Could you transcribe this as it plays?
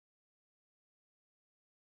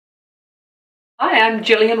Hi, I'm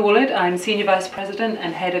Gillian Woollett. I'm Senior Vice President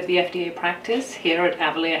and Head of the FDA practice here at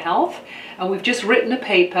Avalere Health. And we've just written a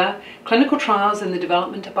paper, Clinical Trials in the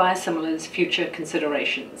Development of Biosimilars, Future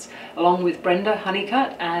Considerations, along with Brenda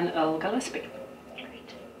Huneycutt and Earl Gillespie.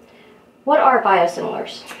 What are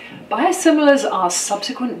biosimilars? Biosimilars are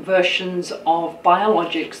subsequent versions of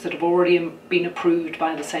biologics that have already been approved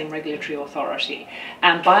by the same regulatory authority.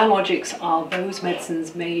 And biologics are those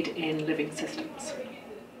medicines made in living systems.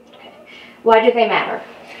 Why do they matter?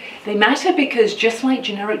 They matter because just like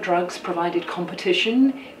generic drugs provided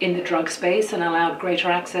competition in the drug space and allowed greater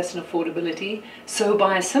access and affordability, so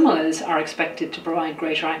biosimilars are expected to provide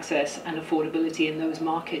greater access and affordability in those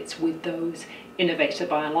markets with those innovator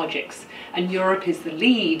biologics. And Europe is the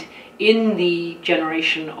lead in the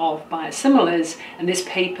generation of biosimilars, and this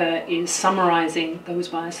paper is summarizing those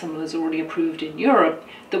biosimilars already approved in Europe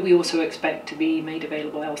that we also expect to be made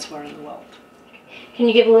available elsewhere in the world. Can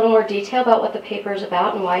you give a little more detail about what the paper is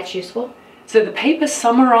about and why it's useful? So the paper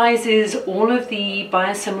summarizes all of the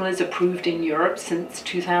biosimilars approved in Europe since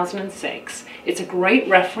 2006. It's a great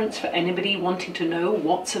reference for anybody wanting to know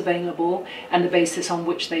what's available and the basis on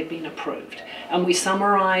which they've been approved. And we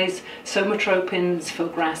summarize somatropins,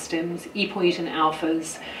 filgrastims, epoetin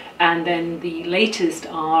alphas, and then the latest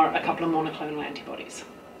are a couple of monoclonal antibodies.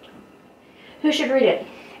 Who should read it?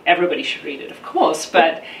 Everybody should read it, of course,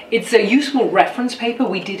 but it's a useful reference paper.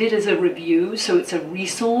 We did it as a review, so it's a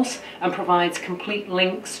resource and provides complete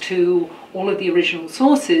links to all of the original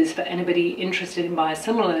sources for anybody interested in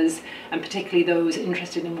biosimilars, and particularly those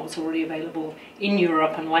interested in what's already available in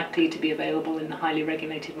Europe and likely to be available in the highly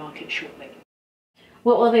regulated market shortly.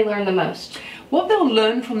 What will they learn the most? What they'll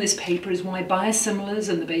learn from this paper is why biosimilars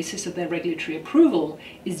and the basis of their regulatory approval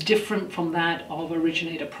is different from that of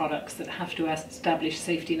originator products that have to establish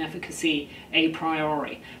safety and efficacy a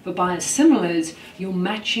priori. For biosimilars, you're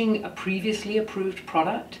matching a previously approved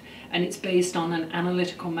product, and it's based on an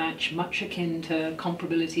analytical match much akin to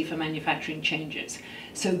comparability for manufacturing changes.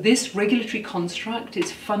 So this regulatory construct is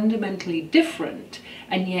fundamentally different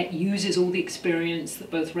and yet uses all the experience that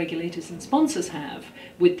both regulators and sponsors have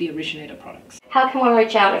with the originator products. How can one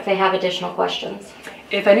reach out if they have additional questions?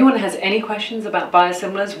 If anyone has any questions about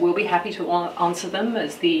biosimilars, we'll be happy to answer them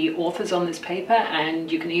as the authors on this paper, and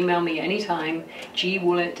you can email me anytime,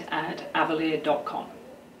 gwoollett@avalere.com.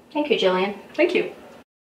 Thank you, Gillian. Thank you.